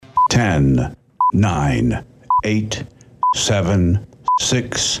10, 9, 8, 7,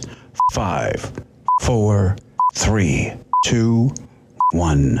 6, 5, 4, 3, 2,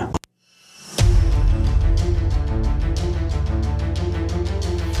 1.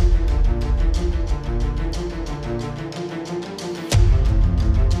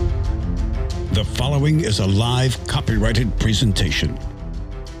 The following is a live copyrighted presentation.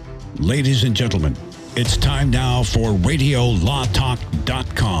 Ladies and gentlemen, it's time now for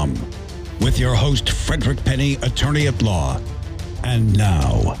RadioLawTalk.com with your host, Frederick Penny, attorney at law. And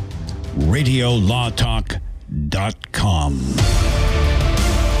now, RadioLawTalk.com.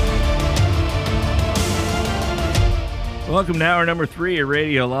 Welcome to hour number 3 of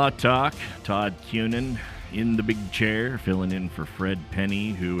Radio Law Talk. Todd Cunin in the big chair, filling in for Fred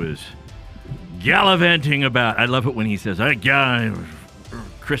Penny, who is gallivanting about. I love it when he says,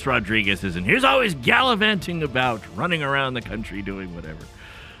 Chris Rodriguez is in. He's always gallivanting about, running around the country doing whatever.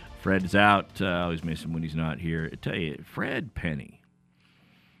 Fred's out. I always miss him when he's not here. I tell you, Fred Penny,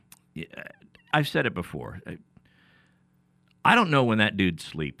 I've said it before. I don't know when that dude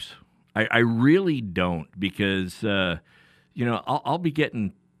sleeps. I really don't, because, I'll be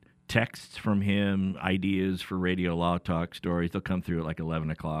getting texts from him, ideas for Radio Law Talk stories. They'll come through at like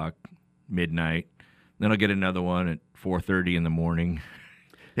 11 o'clock. Midnight. Then I'll get another one at 4:30 in the morning.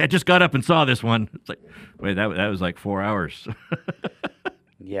 I just got up and saw this one. It's like, wait, that was like 4 hours.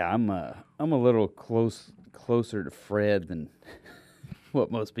 Yeah, I'm a little closer to Fred than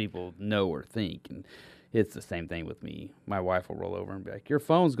what most people know or think, and it's the same thing with me. My wife will roll over and be like, "Your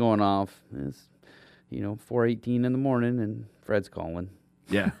phone's going off." It's 4:18 in the morning, and Fred's calling.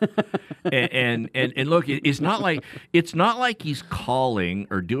 Yeah, and look, it's not like he's calling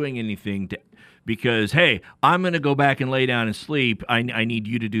or doing anything because, hey, I'm going to go back and lay down and sleep. I need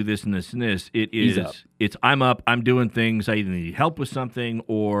you to do this and this and this. I'm up. I'm doing things. I either need help with something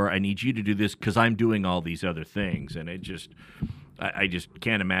or I need you to do this because I'm doing all these other things. And I just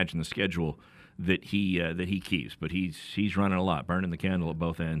can't imagine the schedule that he keeps. But he's running a lot, burning the candle at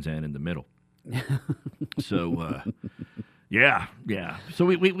both ends and in the middle. So. Yeah. So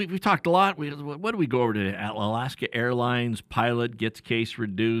we talked a lot. What do we go over to? Alaska Airlines pilot gets case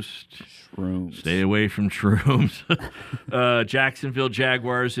reduced. Shrooms. Stay away from shrooms. Jacksonville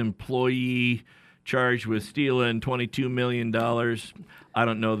Jaguars employee charged with stealing $22 million. I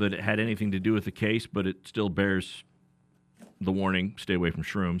don't know that it had anything to do with the case, but it still bears the warning, stay away from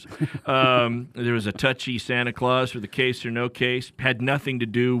shrooms. There was a touchy Santa Claus for the case or no case. Had nothing to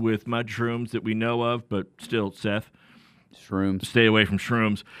do with mushrooms that we know of, but still, Seth. Shrooms. Stay away from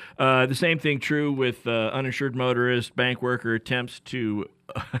shrooms. The same thing true with uninsured motorist, bank worker attempts to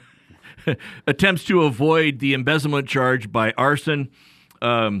avoid the embezzlement charge by arson.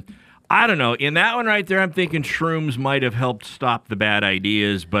 I don't know. In that one right there, I'm thinking shrooms might have helped stop the bad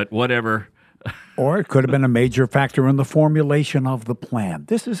ideas, but whatever. Or it could have been a major factor in the formulation of the plan.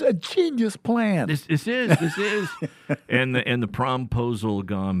 This is a genius plan. This is. and the promposal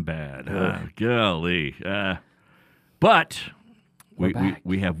gone bad. Golly. But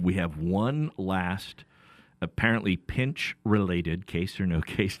we have one last, apparently pinch-related case or no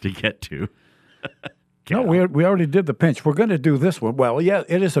case to get to. No, we already did the pinch. We're going to do this one. Well, yeah,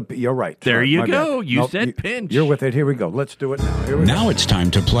 it is you're right. There you go. Bad. You said pinch. You're with it. Here we go. Let's do it now. Now it's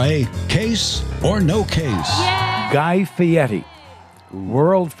time to play Case or No Case. Yeah. Guy Fieri,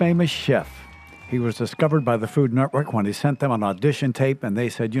 world-famous chef. He was discovered by the Food Network when he sent them an audition tape, and they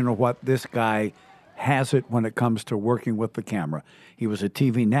said, you know what, this guy has it when it comes to working with the camera. He was a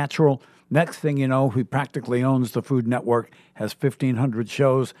TV natural. Next thing you know, he practically owns the Food Network, has 1,500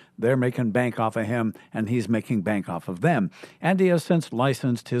 shows. They're making bank off of him, and he's making bank off of them. And he has since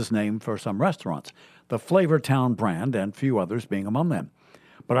licensed his name for some restaurants, the Flavor Town brand and few others being among them.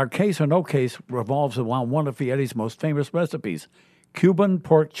 But our case or no case revolves around one of Fieri's most famous recipes, Cuban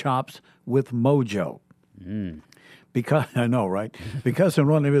pork chops with mojo. Because I know, right? Because in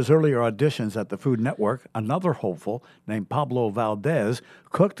one of his earlier auditions at the Food Network, another hopeful named Pablo Valdez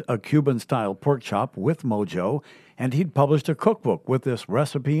cooked a Cuban-style pork chop with mojo, and he'd published a cookbook with this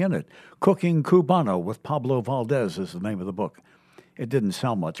recipe in it. Cooking Cubano with Pablo Valdez is the name of the book. It didn't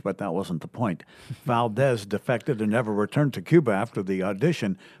sell much, but that wasn't the point. Valdez defected and never returned to Cuba after the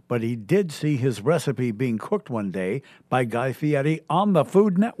audition, but he did see his recipe being cooked one day by Guy Fieri on the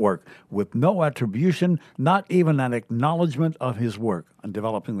Food Network with no attribution, not even an acknowledgement of his work on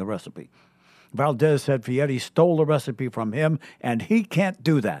developing the recipe. Valdez said Fieri stole the recipe from him, and he can't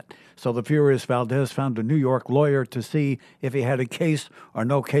do that. So the furious Valdez found a New York lawyer to see if he had a case or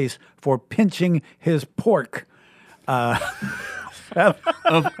no case for pinching his pork.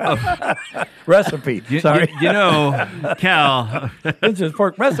 Recipe. Sorry. You know, Cal. It's just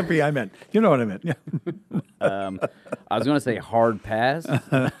pork recipe, I meant. You know what I meant. Yeah. I was going to say hard pass,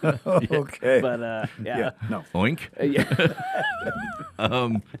 Okay. but yeah. No. Oink.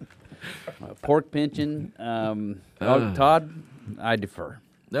 Pork pinching. Todd, I defer.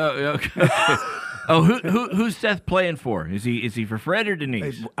 Oh, okay. Oh, who's Seth playing for? Is he for Fred or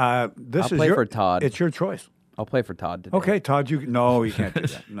Denise? This I'll is play your, for Todd. It's your choice. I'll play for Todd today. Okay, Todd. You can't do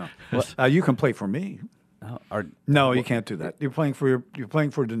that. No. You can play for me. No, you can't do that. You're playing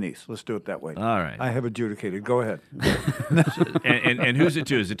for Denise. Let's do it that way. All right. I have adjudicated. Go ahead. and who's it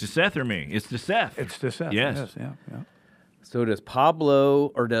to? Is it to Seth or me? It's to Seth. It's to Seth. Yes. Yeah. So does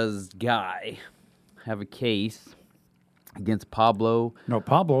Pablo or does Guy have a case against Pablo? No,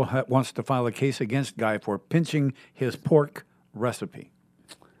 Pablo wants to file a case against Guy for pinching his pork recipe.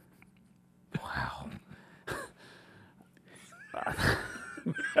 Wow.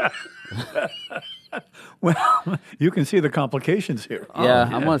 Well, you can see the complications here. Yeah,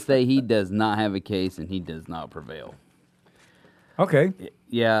 I'm going to say he does not have a case and he does not prevail. Okay.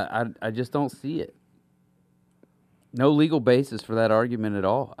 Yeah, I just don't see it. No legal basis for that argument at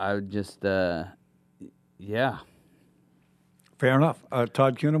all. I would just, yeah. Fair enough.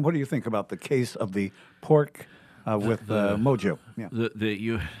 Todd Cunham, what do you think about the case of the pork with Mojo? Yeah.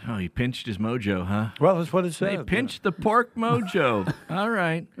 He pinched his mojo, huh? Well, that's what it says. They pinched the pork mojo. All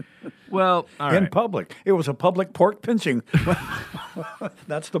right. Well, all in right. public. It was a public pork pinching.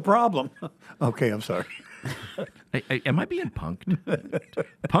 That's the problem. Okay, I'm sorry. Am I being punked?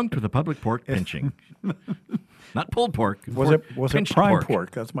 Punked with a public pork pinching. Not pulled pork. Was it pinched prime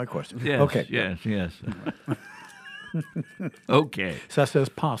pork? That's my question. Yes, Okay. Yes. Okay. Seth says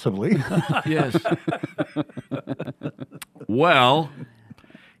possibly. Yes. Well,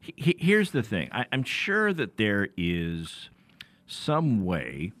 here's the thing. I'm sure that there is some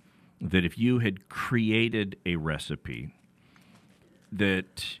way that if you had created a recipe,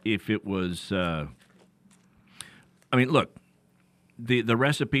 that if it was, look, the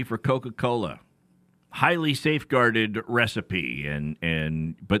recipe for Coca-Cola, highly safeguarded recipe,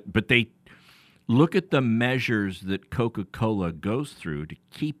 but they look at the measures that Coca-Cola goes through to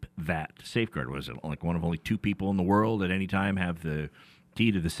keep that safeguard. Was it like one of only 2 people in the world at any time have the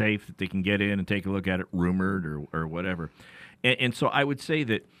key to the safe that they can get in and take a look at it, rumored or whatever? And so I would say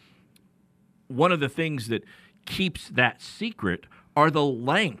that one of the things that keeps that secret are the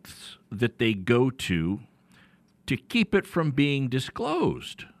lengths that they go to keep it from being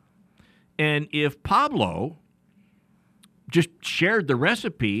disclosed. And if Pablo just shared the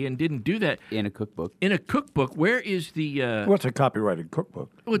recipe and didn't do that In a cookbook. where is the What's a copyrighted cookbook?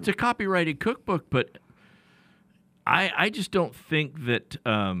 well, it's a copyrighted cookbook, but I just don't think that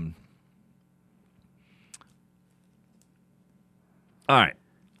all right,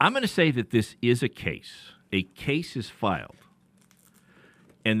 I'm going to say that this is a case is filed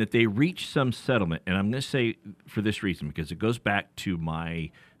and that they reach some settlement, and I'm going to say for this reason because it goes back to my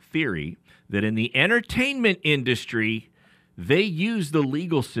theory that in the entertainment industry they use the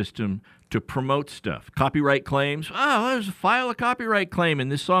legal system to promote stuff. Copyright claims. Oh, there's a file a copyright claim in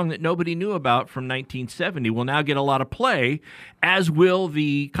this song that nobody knew about from 1970 will now get a lot of play, as will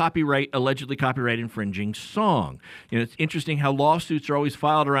the allegedly copyright infringing song. It's interesting how lawsuits are always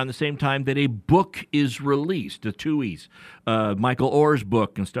filed around the same time that a book is released, the Tuohy's, Michael Oher's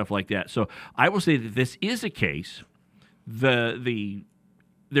book and stuff like that. So I will say that this is a case. There's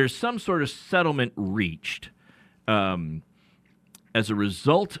some sort of settlement reached as a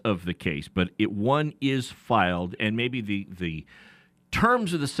result of the case, but one is filed, and maybe the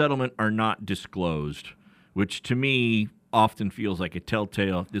terms of the settlement are not disclosed, which to me often feels like a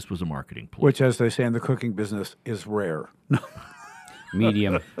telltale this was a marketing ploy. Which, as they say in the cooking business, is rare.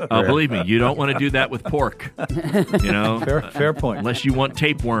 Medium. Believe me, you don't want to do that with pork. Fair point. Unless you want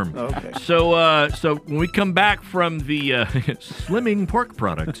tapeworm. Okay. So when we come back from the slimming pork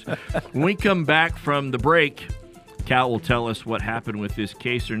products, when we come back from the break, Cal will tell us what happened with this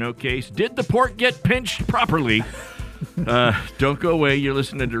case or no case. Did the pork get pinched properly? Don't go away. You're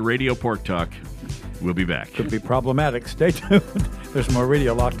listening to Radio Pork Talk. We'll be back. Could be problematic. Stay tuned. There's more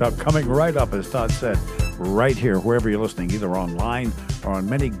Radio Locked Up coming right up, as Todd said, right here, wherever you're listening, either online or on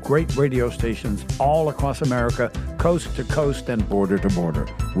many great radio stations all across America, coast to coast and border to border.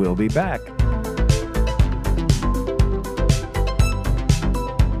 We'll be back.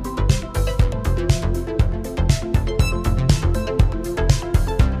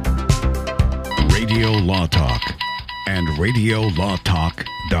 Radio Law Talk and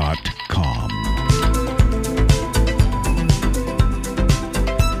RadioLawTalk.com.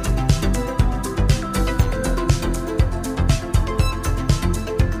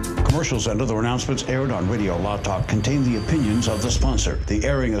 commercials and other announcements aired on Radio Law Talk contain the opinions of the sponsor. The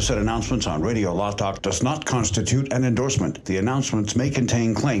airing of said announcements on Radio Law Talk does not constitute an endorsement. The announcements may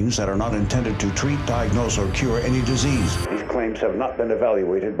contain claims that are not intended to treat, diagnose, or cure any disease. These claims have not been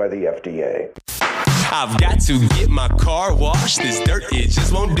evaluated by the FDA. I've got to get my car washed. This dirt, it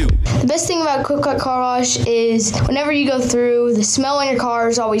just won't do. The best thing about Quick Quack Car Wash is whenever you go through, the smell on your car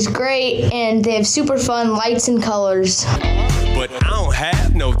is always great, and they have super fun lights and colors. But I don't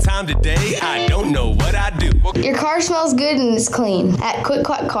have no time today. I don't know what I do. Your car smells good and it's clean at Quick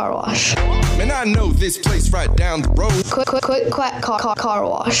Quack Car Wash. Man, I know this place right down the road. Quick Quack Car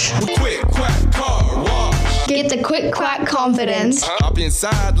Wash. Quick Quack Car Wash. Get the Quick Quack confidence. Hop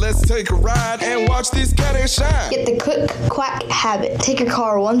inside, let's take a ride and watch this cat and shine. Get the Quick Quack habit. Take your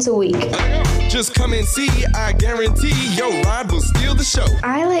car once a week. Just come and see, I guarantee your ride will steal the show.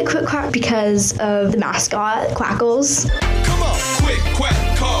 I like Quick Quack because of the mascot, Quackles. Come on, Quick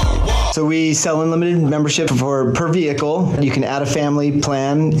Quack Car Wash. So we sell unlimited membership per vehicle. You can add a family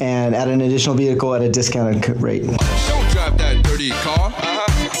plan and add an additional vehicle at a discounted rate. Don't drive that dirty car.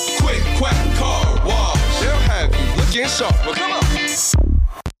 Quick Quack Car Wash. They'll have you looking sharp. Well, come on.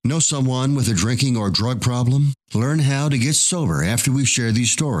 Know someone with a drinking or drug problem? Learn how to get sober after we share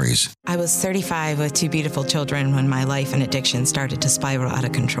these stories. I was 35 with 2 beautiful children when my life and addiction started to spiral out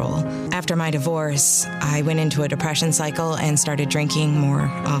of control. After my divorce, I went into a depression cycle and started drinking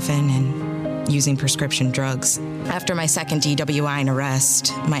more often and using prescription drugs. After my second DWI and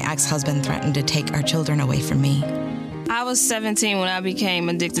arrest, my ex-husband threatened to take our children away from me. I was 17 when I became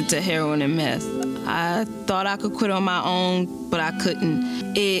addicted to heroin and meth. I thought I could quit on my own, but I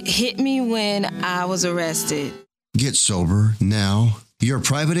couldn't. It hit me when I was arrested. Get sober now. Your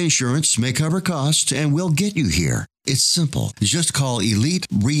private insurance may cover costs and we'll get you here. It's simple. Just call Elite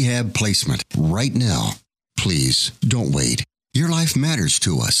Rehab Placement right now. Please don't wait. Your life matters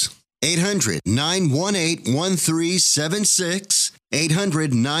to us. 800-918-1376.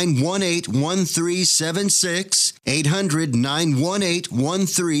 800-918-1376.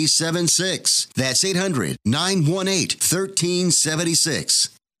 800-918-1376. That's 800-918-1376.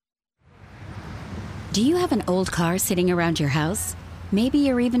 Do you have an old car sitting around your house? Maybe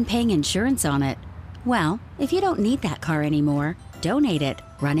you're even paying insurance on it. Well, if you don't need that car anymore, donate it,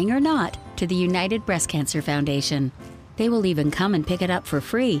 running or not, to the United Breast Cancer Foundation. They will even come and pick it up for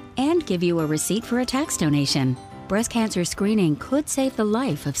free and give you a receipt for a tax donation. Breast cancer screening could save the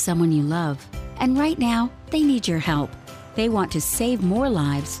life of someone you love. And right now, they need your help. They want to save more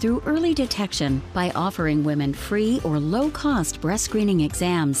lives through early detection by offering women free or low-cost breast screening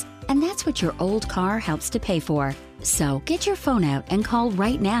exams. And that's what your old car helps to pay for. So get your phone out and call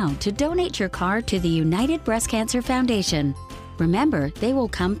right now to donate your car to the United Breast Cancer Foundation. Remember, they will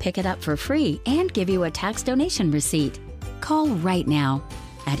come pick it up for free and give you a tax donation receipt. Call right now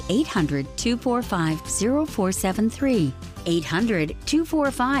at 800-245-0473.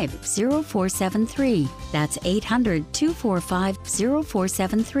 800-245-0473. That's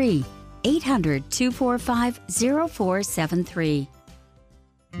 800-245-0473. 800-245-0473.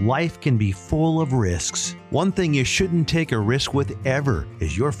 Life can be full of risks. One thing you shouldn't take a risk with ever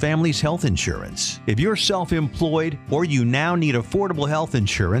is your family's health insurance. If you're self-employed or you now need affordable health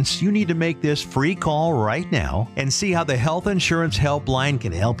insurance, you need to make this free call right now and see how the Health Insurance Helpline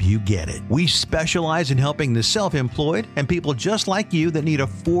can help you get it. We specialize in helping the self-employed and people just like you that need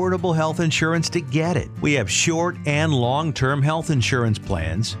affordable health insurance to get it. We have short and long-term health insurance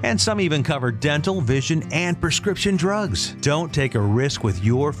plans, and some even cover dental, vision, and prescription drugs. Don't take a risk with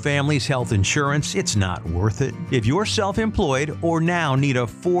your family's health insurance. It's not worth it. If you're self-employed or now need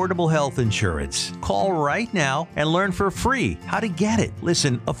affordable health insurance, call right now and learn for free how to get it.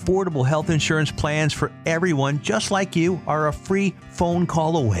 Listen, affordable health insurance plans for everyone just like you are a free phone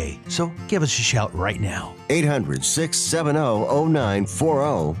call away. So give us a shout right now.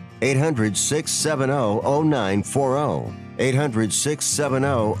 800-670-0940. 800-670-0940.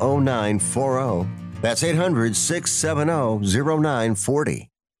 800-670-0940. That's 800-670-0940.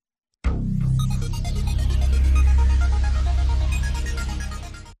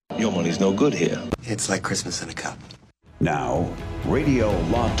 Your money's no good here. It's like Christmas in a cup. Now, Radio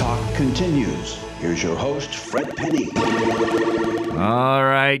Law Talk continues. Here's your host, Fred Penny. All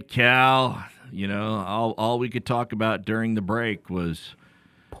right, Cal. You know, all we could talk about during the break was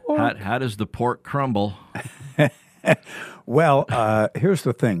how does the pork crumble? Well, here's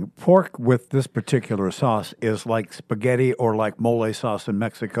the thing. Pork with this particular sauce is like spaghetti or like mole sauce in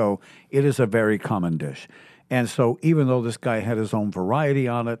Mexico. It is a very common dish. And so even though this guy had his own variety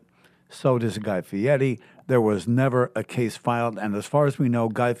on it, so does Guy Fieri. There was never a case filed. And as far as we know,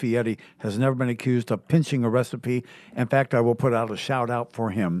 Guy Fieri has never been accused of pinching a recipe. In fact, I will put out a shout out for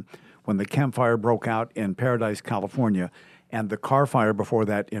him. when the campfire broke out in Paradise, California, and the car fire before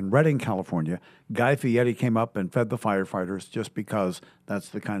that in Redding, California, Guy Fieri came up and fed the firefighters just because that's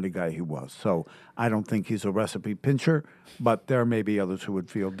the kind of guy he was. So I don't think he's a recipe pincher, but there may be others who would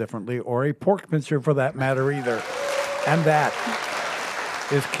feel differently, or a pork pincher for that matter either. And that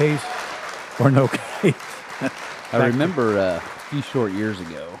is case or no case. I remember a few short years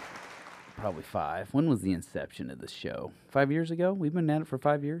ago, probably 5. When was the inception of this show? 5 years ago? We've been at it for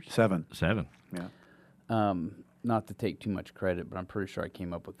 5 years? 7. Yeah. Not to take too much credit, but I'm pretty sure I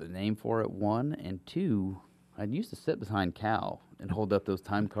came up with the name for it, 1. And 2, I used to sit behind Cal and hold up those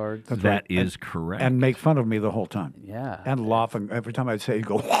time cards. That is correct. And make fun of me the whole time. Yeah. And laugh. And every time I'd say, you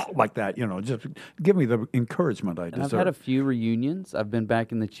go like that, just give me the encouragement I deserve. I've had a few reunions. I've been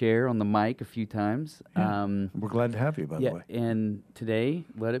back in the chair on the mic a few times. Yeah. We're glad to have you, by the way. And today,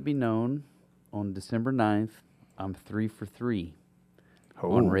 let it be known, on December 9th, I'm 3 for 3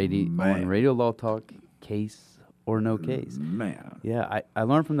 on Radio Law Talk, case or no case. Man. Yeah, I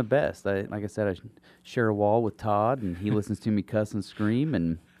learned from the best. Like I said, I share a wall with Todd, and he listens to me cuss and scream,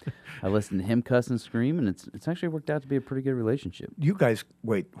 and I listen to him cuss and scream, and it's actually worked out to be a pretty good relationship. You guys,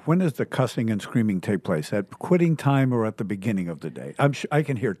 wait, when does the cussing and screaming take place? At quitting time or at the beginning of the day? I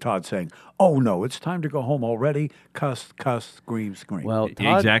can hear Todd saying, "Oh no, it's time to go home already." Cuss, scream, scream. Well,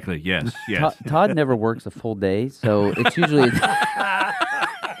 Todd, exactly. Yes. Todd never works a full day, so it's usually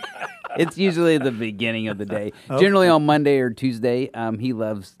it's usually the beginning of the day. Okay. Generally on Monday or Tuesday. He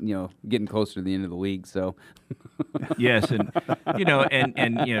loves getting closer to the end of the week. So yes, and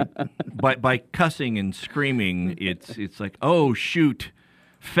by cussing and screaming, it's like, oh shoot,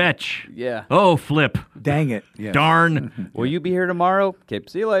 fetch, yeah, oh flip, dang it, yes. Darn. Will you be here tomorrow? Okay,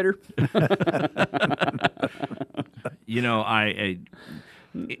 see you later. I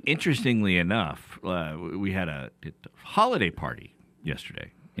interestingly enough, we had a holiday party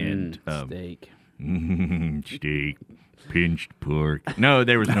yesterday. And steak, steak, pinched pork. No,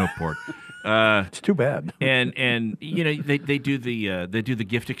 there was no pork. It's too bad. And they do the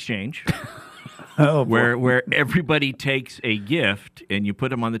gift exchange, where everybody takes a gift and you put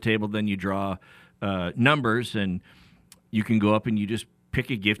them on the table. Then you draw numbers, and you can go up and you just pick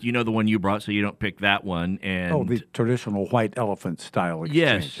a gift. You know the one you brought, so you don't pick that one. And the traditional white elephant style exchange.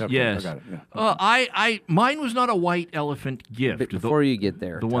 Yes, okay, yes. I got it. Yeah. Mine was not a white elephant gift. But before you get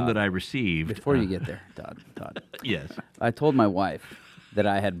there, the one that I received. Before you get there, Todd. Yes. I told my wife that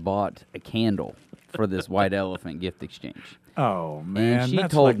I had bought a candle for this white elephant gift exchange. Oh man, and she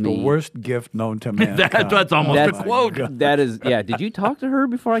that's told like me the worst gift known to mankind. That's almost a quote. That is, yeah. Did you talk to her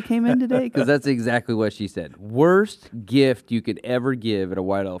before I came in today? Because that's exactly what she said. Worst gift you could ever give at a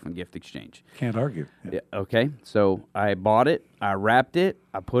white elephant gift exchange. Can't argue. Yeah, okay, so I bought it, I wrapped it,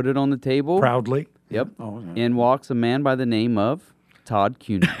 I put it on the table proudly. Yep. Oh, yeah. In walks a man by the name of Todd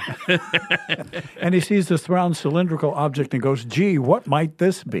Cuno. And he sees this round cylindrical object and goes, "Gee, what might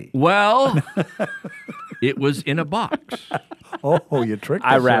this be?" Well, it was in a box. Oh, you tricked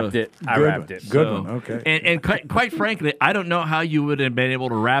us. I wrapped it. Good one. Okay. And quite frankly, I don't know how you would have been able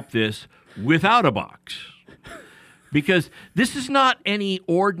to wrap this without a box. Because this is not any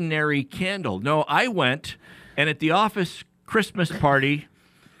ordinary candle. No, I went, and at the office Christmas party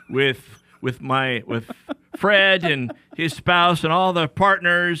with Fred and his spouse and all the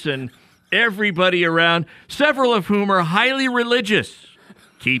partners and everybody around, several of whom are highly religious.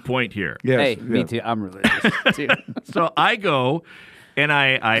 Key point here. Yes, hey, me too. I'm religious too. So I go and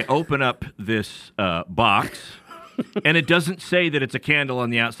I open up this box, and it doesn't say that it's a candle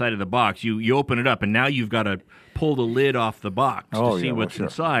on the outside of the box. You open it up, and now you've got to pull the lid off the box to see what's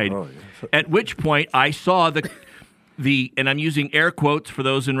inside. Oh, yeah. At which point I saw the and I'm using air quotes for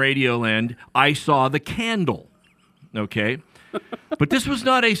those in radio land, I saw the candle. Okay? But this was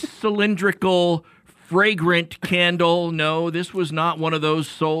not a cylindrical, fragrant candle. No, this was not one of those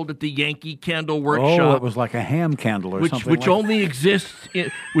sold at the Yankee Candle Workshop. Oh, it was like a ham candle or something. Which only exists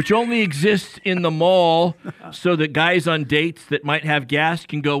in the mall, so that guys on dates that might have gas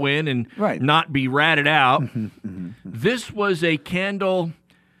can go in and not be ratted out. This was a candle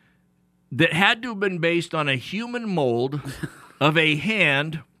that had to have been based on a human mold of a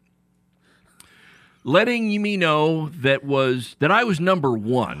hand, letting me know that I was number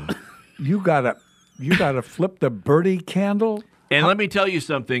one. You gotta flip the birdie candle. And let me tell you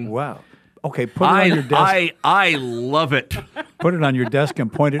something. Wow. Okay, put it on your desk. I love it. Put it on your desk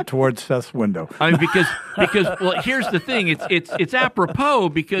and point it towards Seth's window. I mean, because well, here's the thing. It's apropos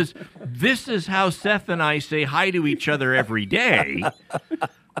because this is how Seth and I say hi to each other every day.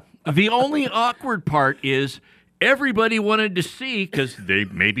 The only awkward part is everybody wanted to see because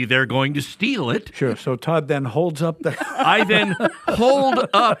maybe they're going to steal it. Sure. So Todd then holds up the. I then hold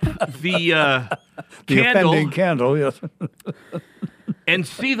up the candle, offending candle, yes, and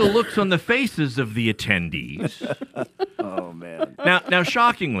see the looks on the faces of the attendees. Oh man! Now,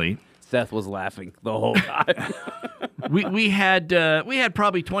 shockingly, Seth was laughing the whole time. we had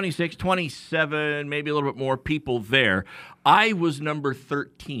probably 26, 27, maybe a little bit more people there. I was number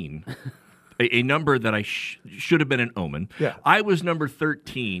 13. A number that I should have been an omen. Yeah. I was number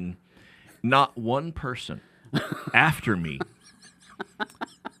 13. Not one person after me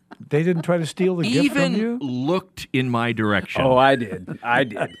They didn't try to steal the gift from you? even looked in my direction. Oh, I did.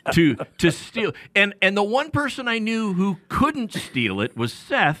 to steal. And the one person I knew who couldn't steal it was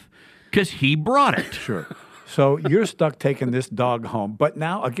Seth because he brought it. Sure. So you're stuck taking this dog home. But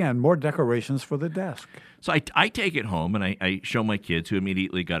now, again, more decorations for the desk. So I take it home and I show my kids, who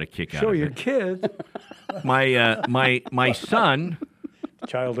immediately got a kick out Show of your it. kids. My son.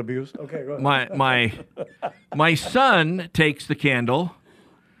 Child abuse. Okay, go ahead. My son takes the candle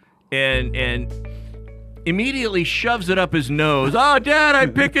and immediately shoves it up his nose. Oh, Dad,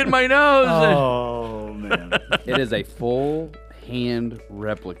 I'm picking my nose. Oh man! It is a full hand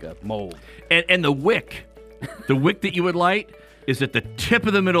replica mold, And the wick that you would light is at the tip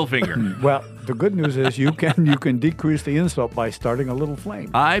of the middle finger. Well, the good news is you can decrease the insult by starting a little flame.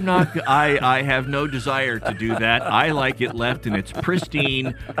 I have no desire to do that. I like it left in its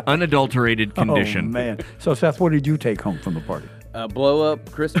pristine, unadulterated condition. Oh man! So Seth, what did you take home from the party? a blow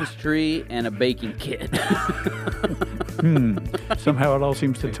up Christmas tree, and a baking kit. Somehow it all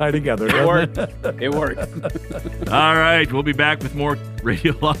seems to tie together. It worked. It worked. All right, we'll be back with more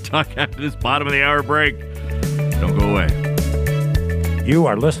Radio Law Talk after this bottom of the hour break. Don't go away. You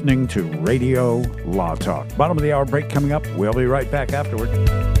are listening to Radio Law Talk. Bottom of the hour break coming up. We'll be right back afterward.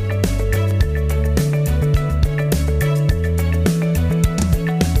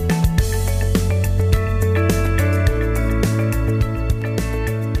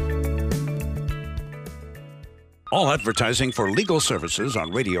 All advertising for legal services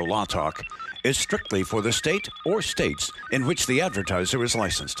on Radio Law Talk is strictly for the state or states in which the advertiser is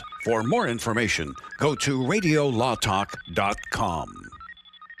licensed. For more information, go to radiolawtalk.com.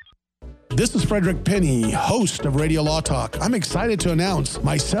 This is Frederick Penny, host of Radio Law Talk. I'm excited to announce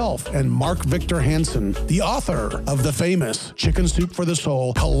myself and Mark Victor Hansen, the author of the famous Chicken Soup for the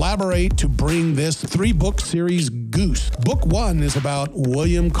Soul, collaborate to bring this 3-book series, Goose. Book 1 is about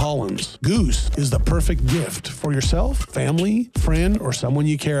William Collins. Goose is the perfect gift for yourself, family, friend, or someone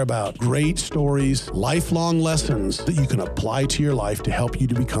you care about. Great stories, lifelong lessons that you can apply to your life to help you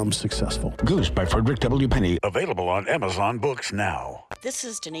to become successful. Goose by Frederick W. Penny. Available on Amazon Books now. This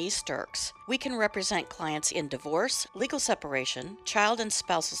is Denise Dirks. We can represent clients in divorce, legal separation, child and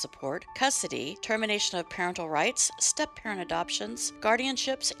spousal support, custody, termination of parental rights, step-parent adoptions,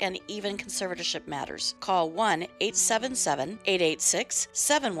 guardianships, and even conservatorship matters. Call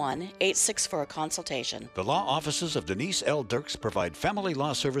 1-877-886-7186 for a consultation. The law offices of Denise L. Dirks provide family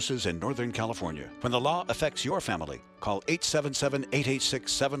law services in Northern California. When the law affects your family, call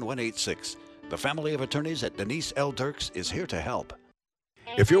 877-886-7186. The family of attorneys at Denise L. Dirks is here to help.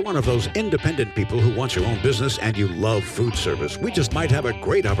 If you're one of those independent people who wants your own business and you love food service, we just might have a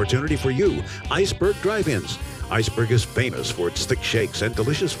great opportunity for you. Iceberg Drive-Ins. Iceberg is famous for its thick shakes and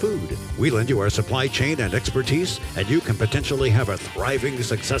delicious food. We lend you our supply chain and expertise, and you can potentially have a thriving,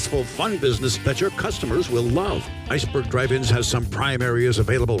 successful, fun business that your customers will love. Iceberg Drive-Ins has some prime areas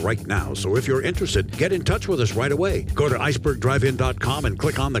available right now, so if you're interested, get in touch with us right away. Go to icebergdrivein.com and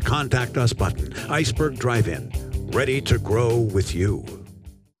click on the Contact Us button. Iceberg Drive-In, ready to grow with you.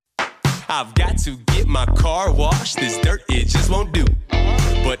 I've got to get my car washed. This dirt, it just won't do.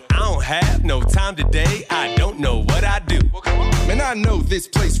 But I don't have no time today. I don't know what I do. Man, I know this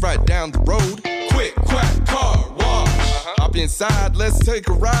place right down the road. Quick, quack, car wash. Hop inside, let's take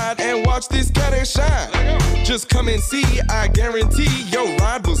a ride and watch this cat and shine. Just come and see, I guarantee your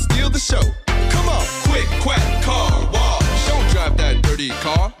ride will steal the show. Come on, quick, quack, car wash. Don't drive that dirty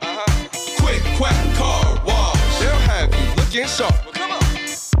car. Quick, quack, car wash. They'll have you looking sharp. Come on.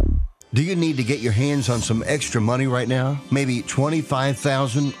 Do you need to get your hands on some extra money right now? Maybe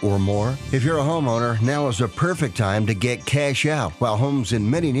 $25,000 or more? If you're a homeowner, now is a perfect time to get cash out while homes in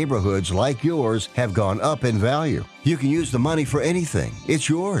many neighborhoods like yours have gone up in value. You can use the money for anything. It's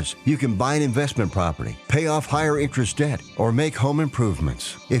yours. You can buy an investment property, pay off higher interest debt, or make home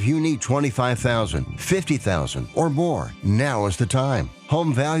improvements. If you need $25,000, $50,000, or more, now is the time.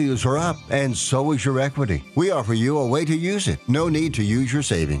 Home values are up, and so is your equity. We offer you a way to use it. No need to use your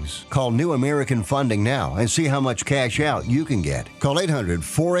savings. Call New American Funding now and see how much cash out you can get. Call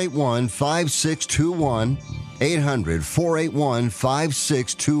 800-481-5621.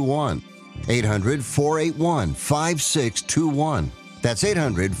 800-481-5621. 800-481-5621. That's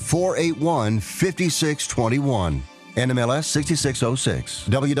 800-481-5621. NMLS 6606.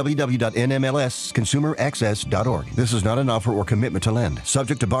 www.nmlsconsumeraccess.org. This is not an offer or commitment to lend.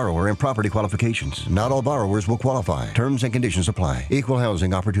 Subject to borrower and property qualifications. Not all borrowers will qualify. Terms and conditions apply. Equal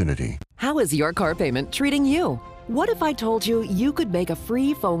housing opportunity. How is your car payment treating you? What if I told you you could make a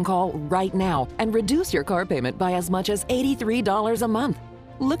free phone call right now and reduce your car payment by as much as $83 a month?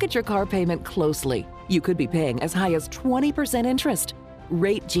 Look at your car payment closely. You could be paying as high as 20% interest.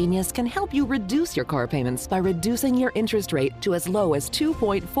 Rate Genius can help you reduce your car payments by reducing your interest rate to as low as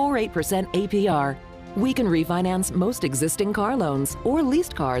 2.48% APR. We can refinance most existing car loans or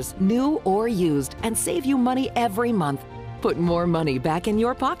leased cars, new or used, and save you money every month. Put more money back in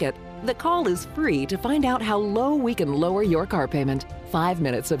your pocket. The call is free to find out how low we can lower your car payment. 5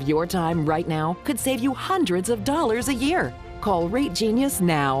 minutes of your time right now could save you hundreds of dollars a year. Call Rate Genius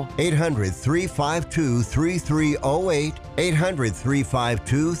now. 800-352-3308.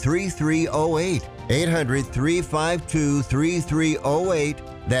 800-352-3308. 800-352-3308.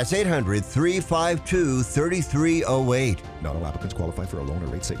 That's 800-352-3308. Not all applicants qualify for a loan or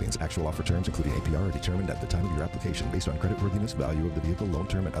rate savings. Actual offer terms, including APR, are determined at the time of your application based on creditworthiness, value of the vehicle, loan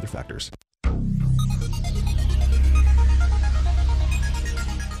term, and other factors.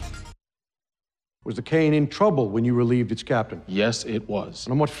 Was the Cane in trouble when you relieved its captain? Yes, it was.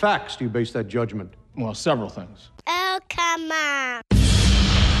 And on what facts do you base that judgment? Well, several things. Oh, come on.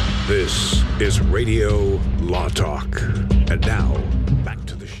 This is Radio Law Talk. And now, back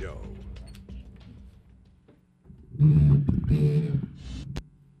to the show.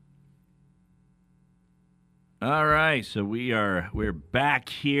 All right, so we're back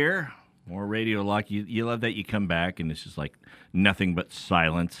here. More Radio Law. You love that you come back and it's just like nothing but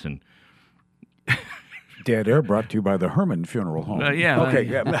silence and Dead Air brought to you by the Herman Funeral Home. Yeah.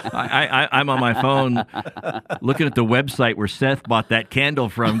 Okay. I'm on my phone looking at the website where Seth bought that candle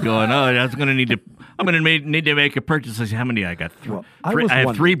from, going, "Oh, I'm going to need to make a purchase." I say, "How many? I got three. I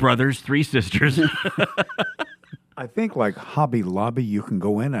have 3 brothers, 3 sisters." I think like Hobby Lobby, you can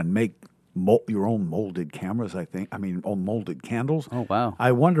go in and make your own molded cameras, own molded candles. Oh, wow.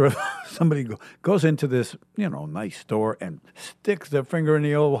 I wonder if somebody goes into this, nice store and sticks their finger in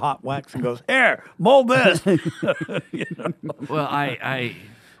the old hot wax and goes, "Here, mold this." Well,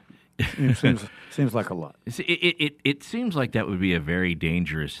 seems like a lot. It seems like that would be a very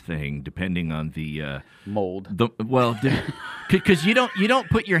dangerous thing, depending on the mold. Because you don't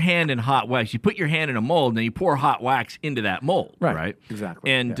put your hand in hot wax. You put your hand in a mold, and then you pour hot wax into that mold, right? Exactly.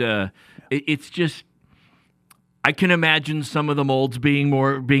 And it's just, I can imagine some of the molds being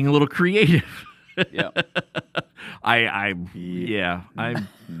a little creative. Yeah. I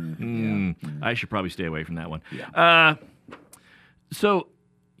should probably stay away from that one. Yeah. So,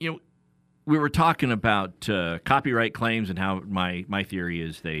 we were talking about copyright claims and how my theory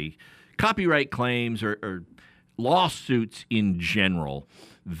is copyright claims or lawsuits in general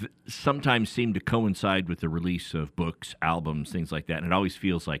sometimes seem to coincide with the release of books, albums, things like that. And it always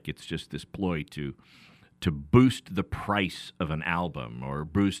feels like it's just this ploy to boost the price of an album or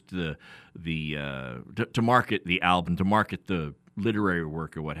boost to market the album, to market the literary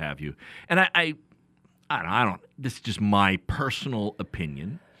work or what have you. And I don't. This is just my personal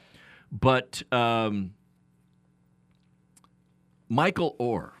opinion, but Michael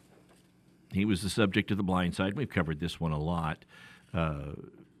Oher, he was the subject of The Blind Side. We've covered this one a lot.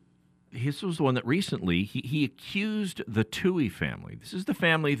 This was the one that recently he accused the Tuohy family. This is the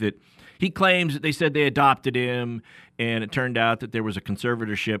family that he claims that they said they adopted him, and it turned out that there was a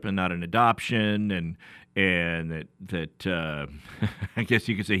conservatorship and not an adoption, and that I guess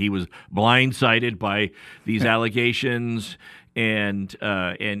you could say he was blindsided by these allegations, and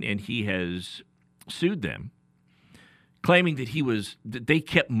he has sued them, claiming that they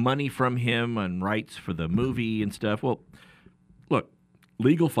kept money from him on rights for the movie and stuff. Well, look,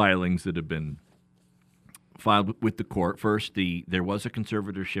 legal filings that have been filed with the court. First, there was a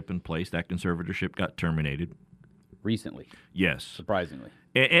conservatorship in place. That conservatorship got terminated recently. Yes, surprisingly.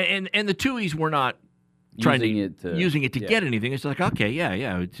 And the Tuohys were not using it to get anything. It's like, okay, yeah.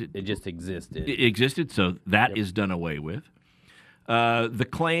 It just existed. It existed, so that is done away with. The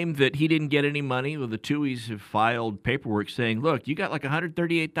claim that he didn't get any money, well, the Tuohys have filed paperwork saying, look, you got like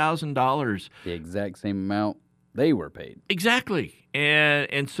 $138,000. The exact same amount they were paid. Exactly.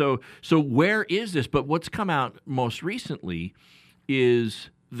 And so where is this? But what's come out most recently is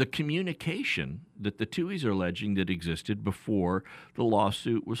the communication that the Tuohys are alleging that existed before the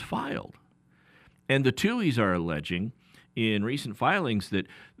lawsuit was filed. And the Tuohys are alleging in recent filings that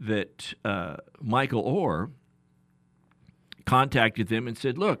Michael Oher contacted them and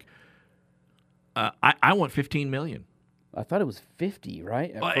said, "Look, I want $15 million." I thought it was 50,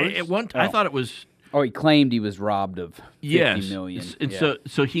 right? At one time, I thought it was. Oh, he claimed he was robbed of $50 million. And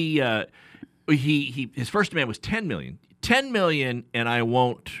so he his first demand was $10 million. $10 million, and I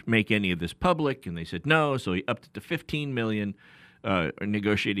won't make any of this public. And they said no, so he upped it to $15 million,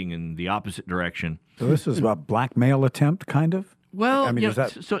 negotiating in the opposite direction. So this is a blackmail attempt, kind of? Well, I mean, is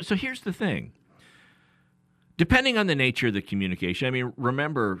that... so here's the thing. Depending on the nature of the communication, I mean,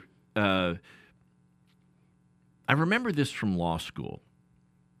 remember, I remember this from law school.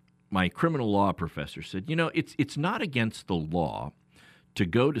 My criminal law professor said, it's not against the law to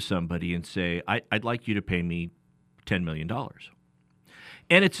go to somebody and say, I'd like you to pay me $10 million.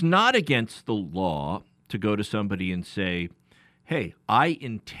 And it's not against the law to go to somebody and say, hey, I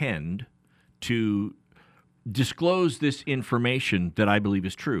intend to disclose this information that I believe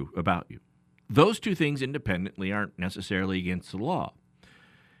is true about you. Those two things independently aren't necessarily against the law.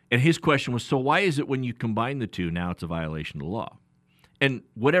 And his question was, so why is it when you combine the two, now it's a violation of the law? And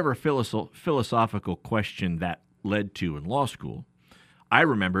whatever philosophical question that led to in law school, I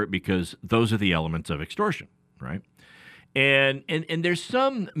remember it because those are the elements of extortion, right? And there's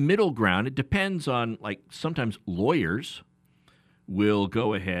some middle ground. It depends on, like, sometimes lawyers will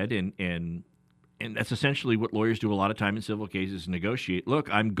go ahead and that's essentially what lawyers do a lot of time in civil cases, negotiate.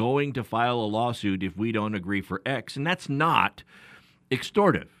 Look, I'm going to file a lawsuit if we don't agree for X, and that's not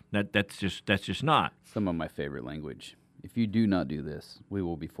extortive. That's just not. Some of my favorite language. If you do not do this, we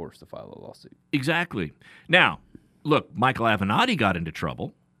will be forced to file a lawsuit. Exactly. Now, look, Michael Avenatti got into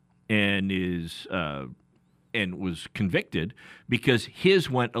trouble and was convicted because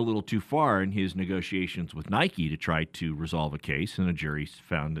his went a little too far in his negotiations with Nike to try to resolve a case, and a jury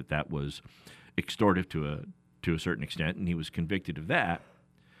found that was extortive to a certain extent, and he was convicted of that.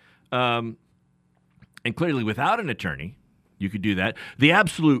 And clearly, without an attorney, you could do that. The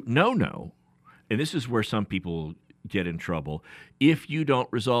absolute no-no, and this is where some people get in trouble. If you don't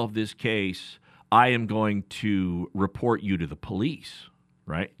resolve this case, I am going to report you to the police,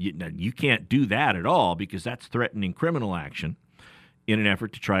 right? You can't do that at all because that's threatening criminal action in an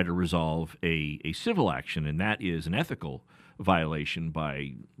effort to try to resolve a civil action, and that is an ethical violation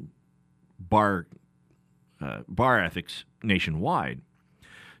by bar ethics nationwide.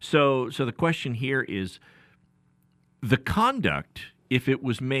 So the question here is the conduct. If it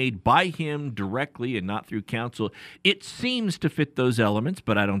was made by him directly and not through counsel, it seems to fit those elements,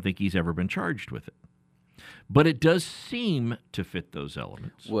 but I don't think he's ever been charged with it. But it does seem to fit those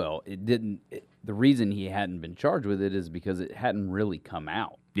elements. Well, it didn't. The reason he hadn't been charged with it is because it hadn't really come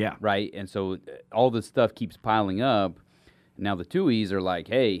out. Yeah. Right? And so all this stuff keeps piling up. Now the Tuohys are like,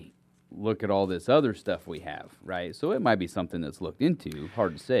 hey, look at all this other stuff we have, right? So it might be something that's looked into.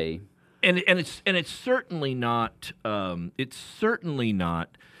 Hard to say. And it's certainly not.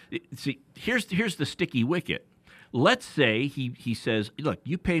 See, here's the sticky wicket. Let's say he says, "Look,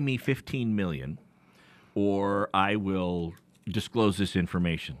 you pay me $15 million, or I will disclose this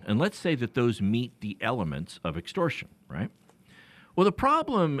information." And let's say that those meet the elements of extortion, right? Well, the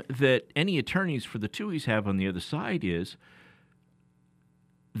problem that any attorneys for the Tuohys have on the other side is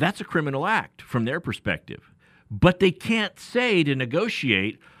that's a criminal act from their perspective, but they can't say to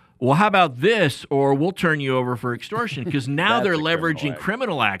negotiate, well, how about this, or we'll turn you over for extortion, because now they're leveraging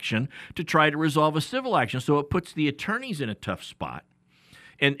criminal action to try to resolve a civil action. So it puts the attorneys in a tough spot,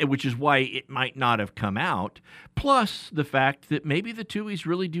 and which is why it might not have come out, plus the fact that maybe the Tuohys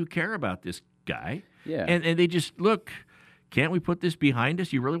really do care about this guy. Yeah. And they just, look, can't we put this behind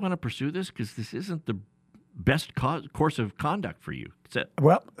us? You really want to pursue this? Because this isn't the best course of conduct for you.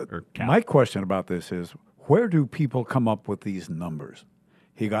 Well, my question about this is, where do people come up with these numbers?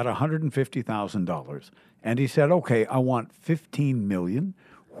 He got $150,000, and he said, "Okay, I want $15 million."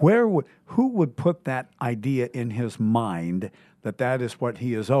 Who would put that idea in his mind that is what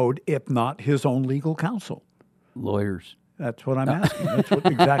he is owed, if not his own legal counsel? Lawyers. That's what I'm asking. That's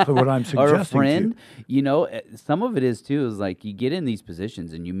exactly what I'm suggesting. Or a friend. To you. Some of it is too is like you get in these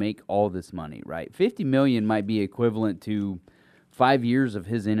positions and you make all this money, right? $50 million might be equivalent to 5 years of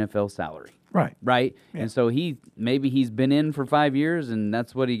his NFL salary. Right. Right? Yeah. And so he's been in for 5 years and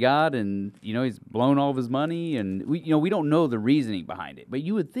that's what he got, and he's blown all of his money, and we don't know the reasoning behind it. But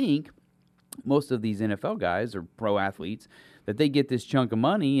you would think most of these NFL guys or pro athletes that they get this chunk of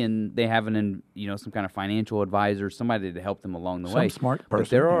money and they have some kind of financial advisor, somebody to help them along the way. Some smart person. But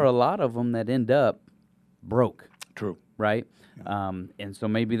there are a lot of them that end up broke. True. Right? Yeah. And so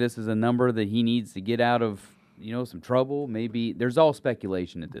maybe this is a number that he needs to get out of some trouble. Maybe there's all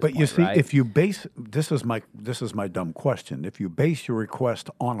speculation at this point. But you see, right? if you base this is my dumb question. If you base your request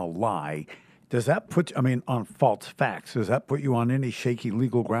on a lie, Does that put, on false facts, does that put you on any shaky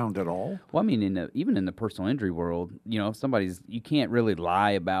legal ground at all? Well, even in the personal injury world, if you can't really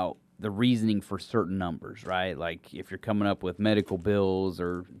lie about the reasoning for certain numbers, right? Like if you're coming up with medical bills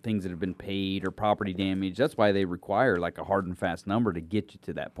or things that have been paid or property damage, that's why they require like a hard and fast number to get you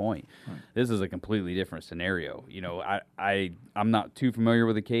to that point. Right. This is a completely different scenario. I'm not too familiar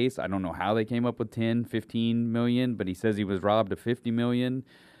with the case. I don't know how they came up with 10, 15 million, but he says he was robbed of 50 million.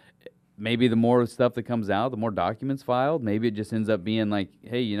 Maybe the more stuff that comes out, the more documents filed. Maybe it just ends up being like,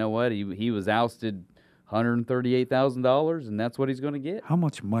 hey, you know what? He was ousted $138,000, and that's what he's going to get. How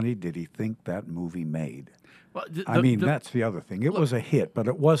much money did he think that movie made? Well, that's the other thing. It was a hit, but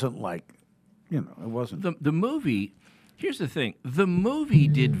it wasn't like, it wasn't. The movie, here's the thing. The movie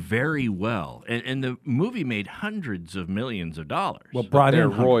did very well, and the movie made hundreds of millions of dollars. Well, brought in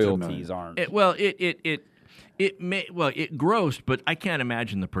royalties aren't. It grossed, but I can't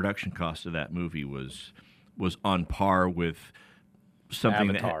imagine the production cost of that movie was on par with something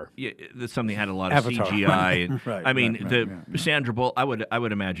Avatar. that something had a lot of Avatar. CGI. And, Right, Sandra Bullock. I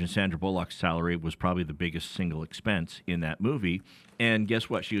would imagine Sandra Bullock's salary was probably the biggest single expense in that movie. And guess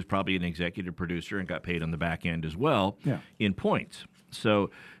what? She was probably an executive producer and got paid on the back end as well in points.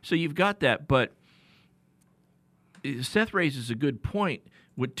 So you've got that, but Seth raises a good point.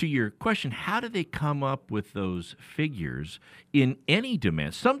 To your question, how do they come up with those figures in any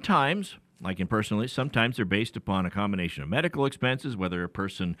demand? Sometimes, like in personally, sometimes they're based upon a combination of medical expenses, whether a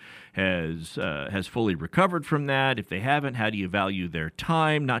person has fully recovered from that. If they haven't, how do you value their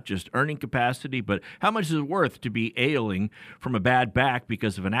time, not just earning capacity, but how much is it worth to be ailing from a bad back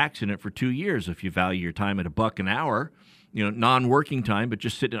because of an accident for 2 years? If you value your time at $1 an hour, non-working time, but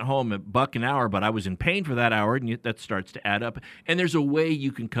just sitting at home at $1 an hour, but I was in pain for that hour, and yet that starts to add up. And there's a way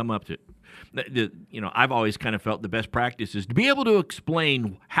you can come up to I've always kind of felt the best practice is to be able to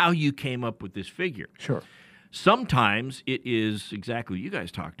explain how you came up with this figure. Sure. Sometimes it is exactly what you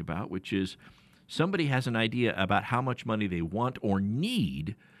guys talked about, which is somebody has an idea about how much money they want or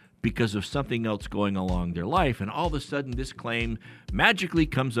need because of something else going along their life, and all of a sudden this claim magically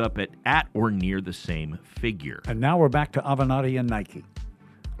comes up at or near the same figure. And now we're back to Avenatti and Nike,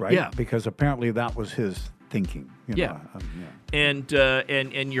 right? Yeah. Because apparently that was his thinking. And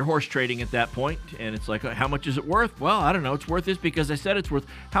you're horse trading at that point, and it's like, how much is it worth? Well, I don't know. It's worth this because I said it's worth.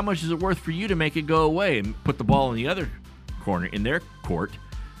 How much is it worth for you to make it go away and put the ball in the other corner, in their court,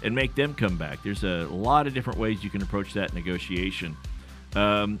 and make them come back? There's a lot of different ways you can approach that negotiation.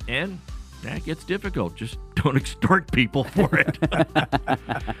 And that gets difficult. Just don't extort people for it.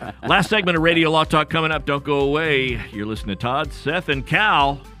 Last segment of Radio Law Talk coming up. Don't go away. You're listening to Todd, Seth, and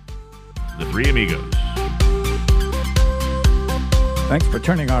Cal, the Three Amigos. Thanks for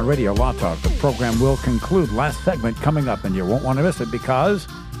turning on Radio Law Talk. The program will conclude. Last segment coming up, and you won't want to miss it because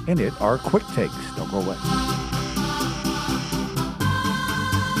in it are quick takes. Don't go away.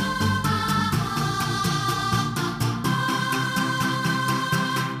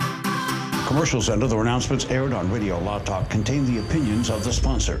 Commercials and other announcements aired on Radio Law Talk contain the opinions of the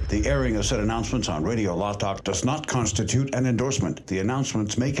sponsor. The airing of said announcements on Radio Law Talk does not constitute an endorsement. The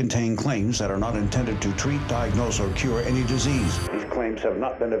announcements may contain claims that are not intended to treat, diagnose, or cure any disease. These claims have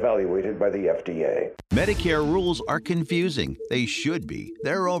not been evaluated by the FDA. Medicare rules are confusing. They should be.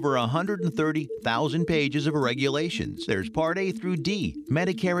 There are over 130,000 pages of regulations. There's Part A through D,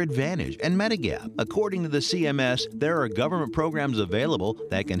 Medicare Advantage, and Medigap. According to the CMS, there are government programs available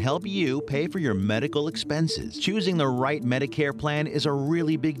that can help you pay for your medical expenses. Choosing the right Medicare plan is a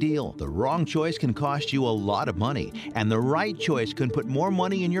really big deal. The wrong choice can cost you a lot of money, and the right choice can put more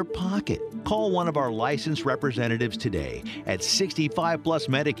money in your pocket. Call one of our licensed representatives today. At 65 Plus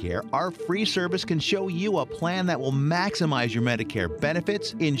Medicare, our free service can show you a plan that will maximize your Medicare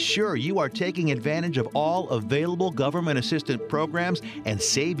benefits, ensure you are taking advantage of all available government assistance programs, and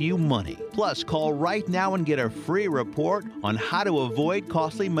save you money. Plus, call right now and get a free report on how to avoid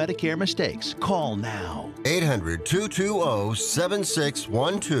costly Medicare mistakes. Call now.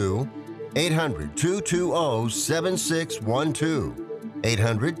 800-220-7612. 800-220-7612.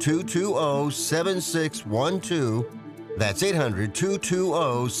 800-220-7612. That's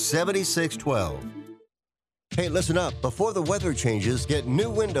 800-220-7612. Hey, listen up. Before the weather changes, get new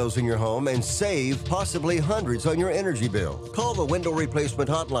windows in your home and save possibly hundreds on your energy bill. Call the Window Replacement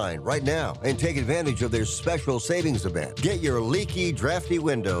Hotline right now and take advantage of their special savings event. Get your leaky, drafty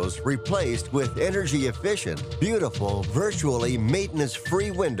windows replaced with energy-efficient, beautiful, virtually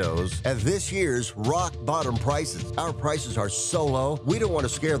maintenance-free windows at this year's rock-bottom prices. Our prices are so low, we don't want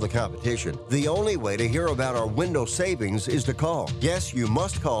to scare the competition. The only way to hear about our window savings is to call. Yes, you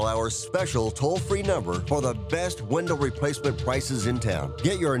must call our special toll-free number for the best window replacement prices in town.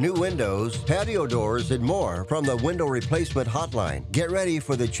 Get your new windows, patio doors, and more from the Window Replacement Hotline. Get ready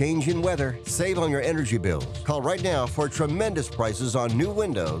for the change in weather. Save on your energy bills. Call right now for tremendous prices on new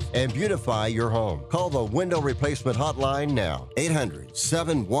windows and beautify your home. Call the Window Replacement Hotline now.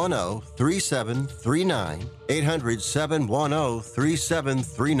 800-710-3739.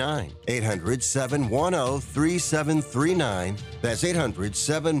 800-710-3739. 800-710-3739. That's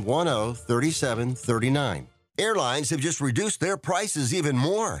 800-710-3739. Airlines have just reduced their prices even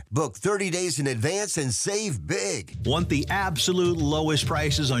more. Book 30 days in advance and save big. Want the absolute lowest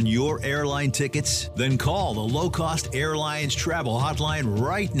prices on your airline tickets? Then call the Low Cost Airlines Travel Hotline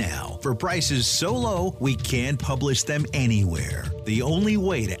right now for prices so low we can't publish them anywhere. The only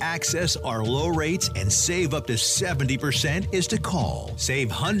way to access our low rates and save up to 70% is to call.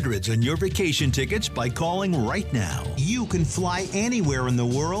 Save hundreds on your vacation tickets by calling right now. You can fly anywhere in the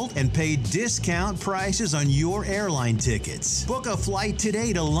world and pay discount prices on your airline tickets. Book a flight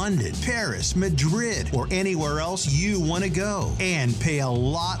today to London, Paris, Madrid, or anywhere else you want to go and pay a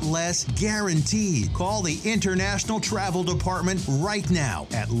lot less guaranteed. Call the International Travel Department right now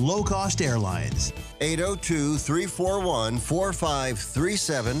at Low Cost Airlines.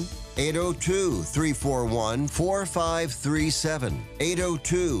 802-341-4537. 802-341-4537.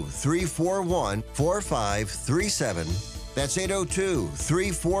 802-341-4537. That's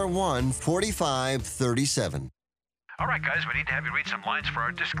 802-341-4537. All right, guys, we need to have you read some lines for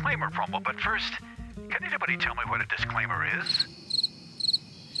our disclaimer promo. But first, can anybody tell me what a disclaimer is?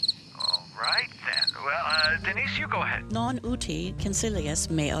 All right, then. Well, Denise, you go ahead. Non uti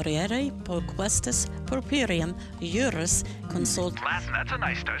concilius me oriere perquestis purpurium juris consult. Latin, that's a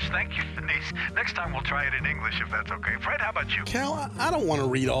nice touch. Thank you, Denise. Next time we'll try it in English if that's okay. Fred, how about you? Cal, I don't want to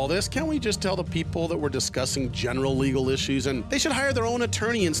read all this. Can't we just tell the people that we're discussing general legal issues and they should hire their own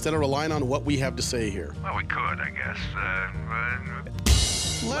attorney instead of relying on what we have to say here? Well, we could, I guess.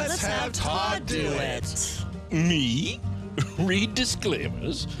 Let's have Todd do it. Me? Read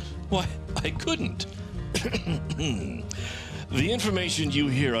disclaimers? Why, I couldn't. The information you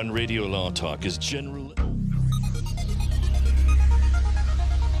hear on Radio Law Talk is general.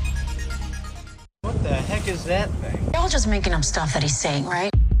 What the heck is that thing? You're all just making up stuff that he's saying,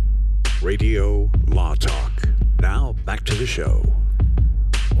 right? Radio Law Talk. Now, back to the show.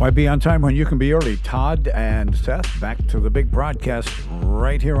 Why be on time when you can be early? Todd and Seth, back to the big broadcast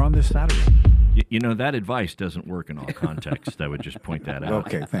right here on this Saturday. You know, that advice doesn't work in all contexts. I would just point that out.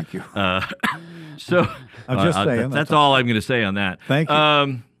 Okay, thank you. So I'm just saying. That's all I'm going to say on that. Thank you.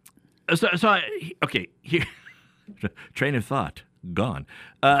 Okay, here, train of thought gone.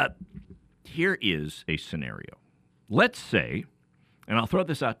 Here is a scenario. Let's say, and I'll throw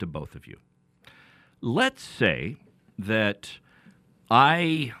this out to both of you. Let's say that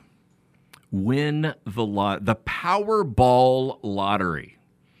I win the Powerball lottery.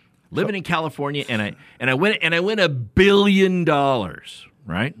 Living in California, and I win $1 billion,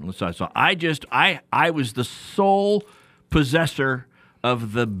 right? So I was the sole possessor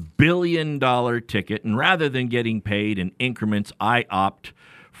of the $1 billion ticket, and rather than getting paid in increments, I opt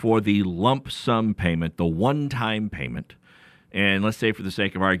for the lump sum payment, the one-time payment, and let's say for the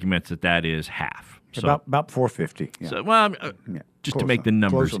sake of arguments that is half. So, about $450. Yeah. So just to make the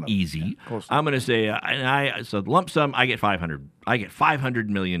numbers easy, I'm going to say so lump sum I get $500. I get $500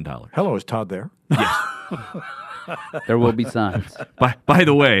 million. Hello, is Todd there? Yes. There will be signs. By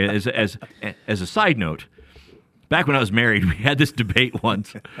the way, as a side note, back when I was married, we had this debate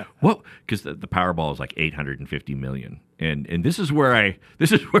once. What? Because the Powerball is like $850 million, and this is where I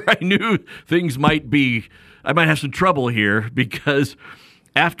knew things might be. I might have some trouble here because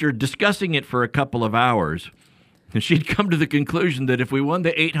after discussing it for a couple of hours, she'd come to the conclusion that if we won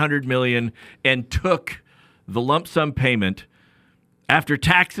the $800 million and took the lump sum payment after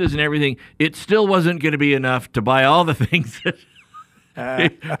taxes and everything, it still wasn't going to be enough to buy all the things that.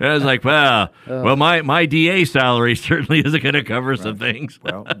 I was like, well, my DA salary certainly isn't going to cover some things.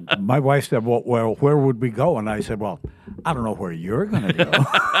 Well, my wife said, well, where would we go? And I said, well, I don't know where you're going to go.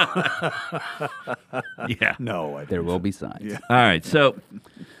 Yeah. No. There will be signs. Yeah. All right. So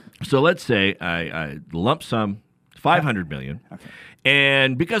let's say I lump sum $500 million. Okay.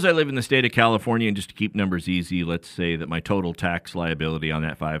 And because I live in the state of California, and just to keep numbers easy, let's say that my total tax liability on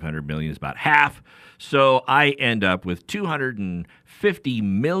that $500 million is about half. So I end up with $250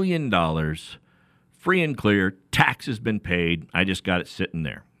 million free and clear. Tax has been paid. I just got it sitting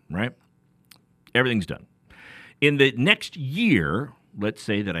there, right? Everything's done. In the next year, let's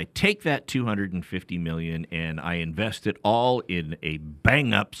say that I take that $250 million and I invest it all in a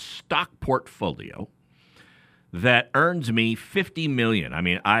bang-up stock portfolio that earns me $50 million. I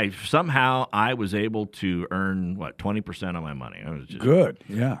mean, I was able to earn 20% of my money. I was just good,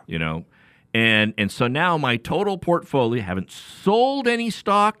 yeah. And so now my total portfolio, haven't sold any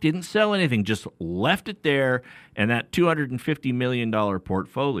stock, didn't sell anything, just left it there, and that $250 million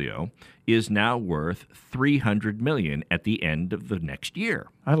portfolio is now worth $300 million at the end of the next year.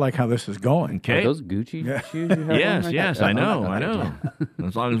 I like how this is going. Okay, Are those Gucci shoes you have? Yes, I know.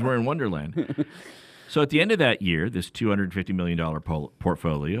 As long as we're in Wonderland. So at the end of that year, this $250 million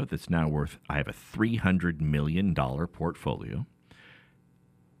portfolio that's now worth, I have a $300 million portfolio.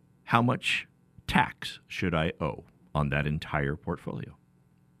 How much tax should I owe on that entire portfolio?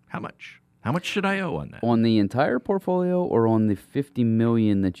 How much? How much should I owe on that? On the entire portfolio or on the $50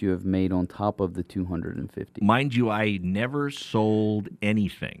 million that you have made on top of the $250? Mind you, I never sold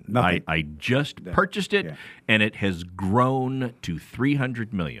anything. Nothing. I just purchased it, and it has grown to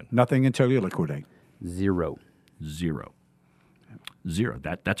 $300 million. Nothing until you liquidate. Zero.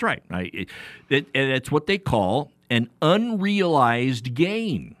 That's right. It's what they call an unrealized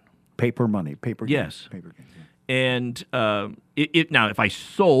gain. Paper money. Paper gain. Yes. Paper gain. And now, if I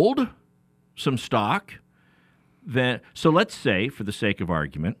sold some stock, so let's say, for the sake of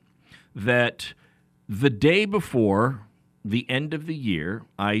argument, that the day before the end of the year,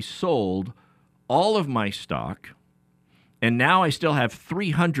 I sold all of my stock, and now I still have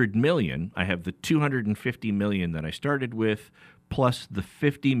 $300 million. I have the $250 million that I started with, plus the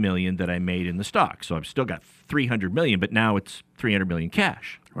 $50 million that I made in the stock. So I've still got $300 million, but now it's $300 million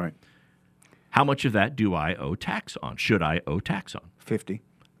cash. Right. How much of that do I owe tax on? Should I owe tax on? 50.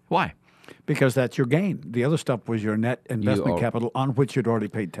 Why? Because that's your gain. The other stuff was your net investment capital on which you'd already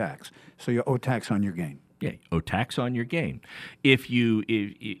paid tax. So you owe tax on your gain. Yeah, owe tax on your gain. If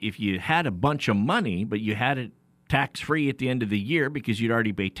you had a bunch of money, but you had it tax-free at the end of the year because you'd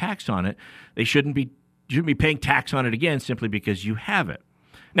already paid tax on it, you shouldn't be paying tax on it again simply because you have it.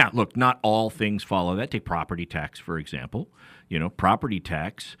 Now, look, not all things follow that. Take property tax, for example. Property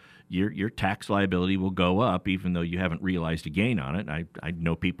tax, your tax liability will go up even though you haven't realized a gain on it. I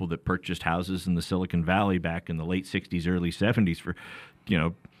know people that purchased houses in the Silicon Valley back in the late 60s, early 70s for,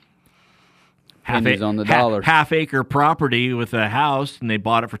 half acre property with a house, and they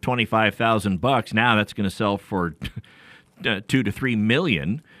bought it for $25,000. Now that's going to sell for $2 to $3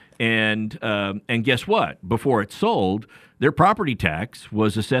 million. And guess what? Before it sold, their property tax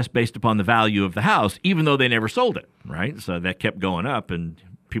was assessed based upon the value of the house, even though they never sold it, right? So that kept going up, and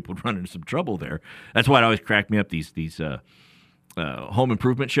people would run into some trouble there. That's why it always cracked me up, these home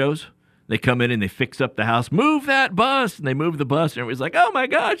improvement shows. They come in and they fix up the house, move that bus, and they move the bus, and everybody's like, oh, my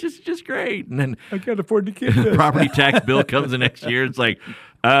gosh, it's just great. And then I can't afford to keep this. Property tax bill comes the next year. It's like,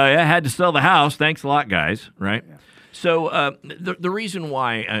 I had to sell the house. Thanks a lot, guys, right? Yeah. So the reason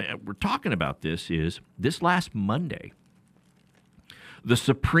why we're talking about this is this last Monday, the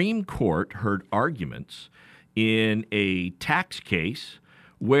Supreme Court heard arguments in a tax case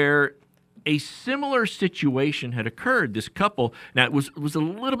where a similar situation had occurred. This couple, now it was a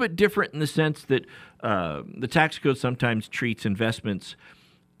little bit different in the sense that the tax code sometimes treats investments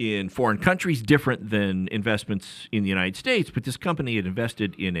in foreign countries different than investments in the United States, but this company had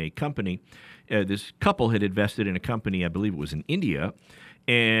invested in a company. This couple had invested in a company, I believe it was in India,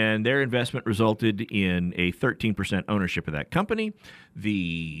 and their investment resulted in a 13% ownership of that company.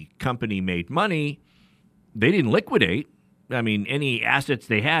 The company made money. They didn't liquidate. I mean, any assets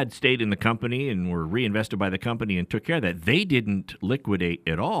they had stayed in the company and were reinvested by the company and took care of that. They didn't liquidate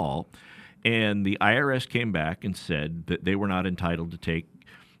at all. And the IRS came back and said that they were not entitled to take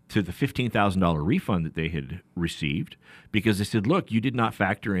to the $15,000 refund that they had received because they said, look, you did not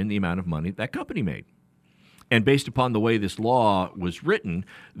factor in the amount of money that company made. And based upon the way this law was written,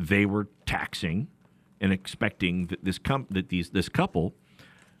 they were taxing and expecting that this couple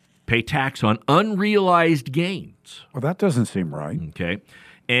pay tax on unrealized gains. Well, that doesn't seem right. Okay.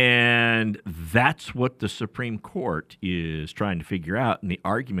 And that's what the Supreme Court is trying to figure out in the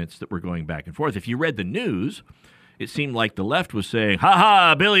arguments that were going back and forth. If you read the news, it seemed like the left was saying,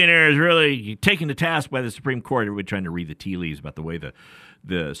 ha-ha, billionaires really taken to task by the Supreme Court. Everybody trying to read the tea leaves about the way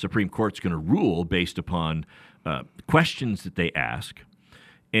the Supreme Court's going to rule based upon questions that they ask.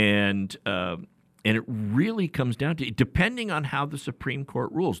 And it really comes down to, depending on how the Supreme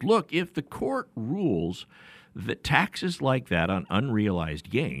Court rules. Look, if the court rules that taxes like that on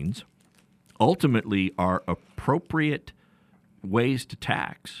unrealized gains ultimately are appropriate ways to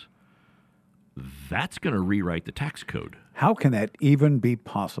tax, that's going to rewrite the tax code. How can that even be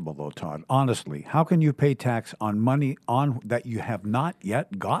possible, though, Todd? Honestly, how can you pay tax on money on that you have not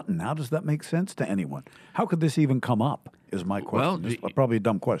yet gotten? How does that make sense to anyone? How could this even come up, is my question. Well, It's probably a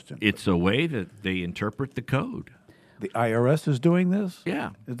dumb question. It's a way that they interpret the code. The IRS is doing this?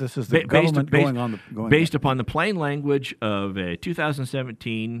 Yeah. This is the government going on the... Based upon the plain language of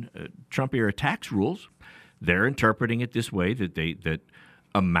 2017 Trump-era tax rules, they're interpreting it this way, that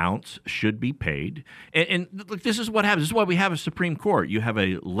amounts should be paid. And look, this is what happens. This is why we have a Supreme Court. You have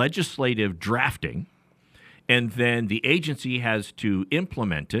a legislative drafting, and then the agency has to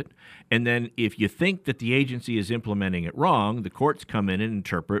implement it. And then if you think that the agency is implementing it wrong, the courts come in and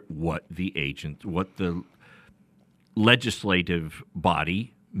interpret what the legislative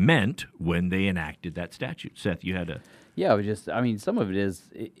body meant when they enacted that statute. Seth, you had a... Yeah, some of it is,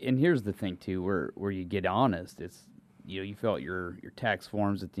 and here's the thing too, where you get honest, it's, you fill out your tax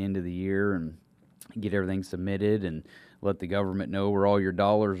forms at the end of the year and get everything submitted and let the government know where all your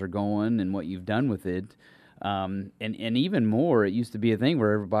dollars are going and what you've done with it. And even more, it used to be a thing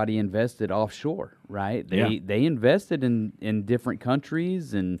where everybody invested offshore, right? They invested in different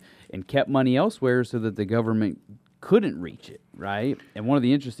countries and kept money elsewhere so that the government couldn't reach it, right? And one of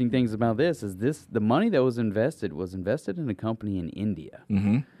the interesting things about this is the money that was invested in a company in India.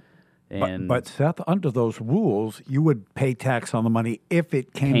 Mm-hmm. But Seth, under those rules, you would pay tax on the money if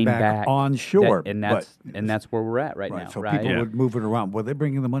it came back onshore. And that's where we're at right now. So right? people would move it around. Were they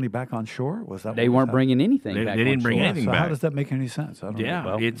bringing the money back onshore? Was that they weren't bringing anything back? They didn't bring anything so back. How does that make any sense? I don't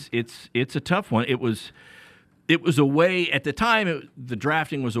know. It's a tough one. It was a way at the time. The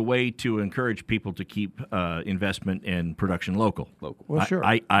drafting was a way to encourage people to keep investment and production local. Well, sure.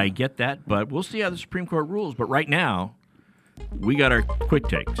 I get that, but we'll see how the Supreme Court rules. But right now, we got our quick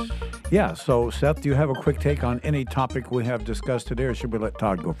takes. Yeah, so Seth, do you have a quick take on any topic we have discussed today, or should we let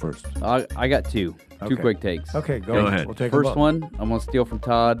Todd go first? I got two quick takes. Okay, go ahead. We'll take First one, I'm going to steal from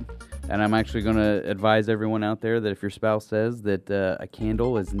Todd, and I'm actually going to advise everyone out there that if your spouse says that a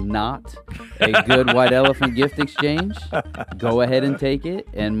candle is not a good white elephant gift exchange, go ahead and take it.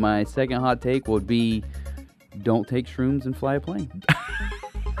 And my second hot take would be, don't take shrooms and fly a plane.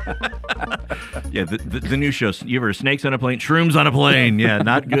 Yeah, the new show, you ever snakes on a plane, shrooms on a plane. Yeah,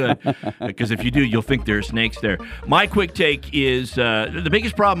 not good. Because if you do, you'll think there are snakes there. My quick take is the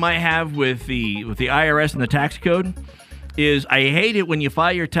biggest problem I have with the IRS and the tax code is I hate it when you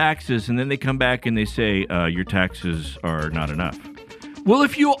file your taxes and then they come back and they say your taxes are not enough. Well,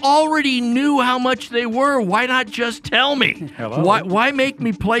 if you already knew how much they were, why not just tell me? Hello? Why make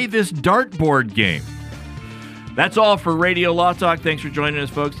me play this dartboard game? That's all for Radio Law Talk. Thanks for joining us,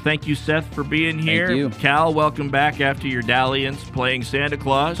 folks. Thank you, Seth, for being here. Thank you. Cal, welcome back after your dalliance playing Santa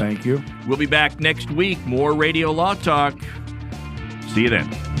Claus. Thank you. We'll be back next week. More Radio Law Talk. See you then.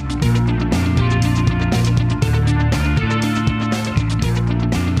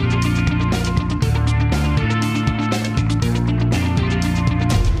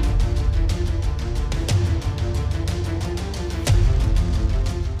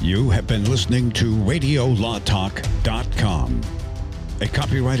 You have been listening to RadioLawTalk.com, a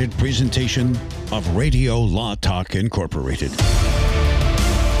copyrighted presentation of Radio Law Talk Incorporated.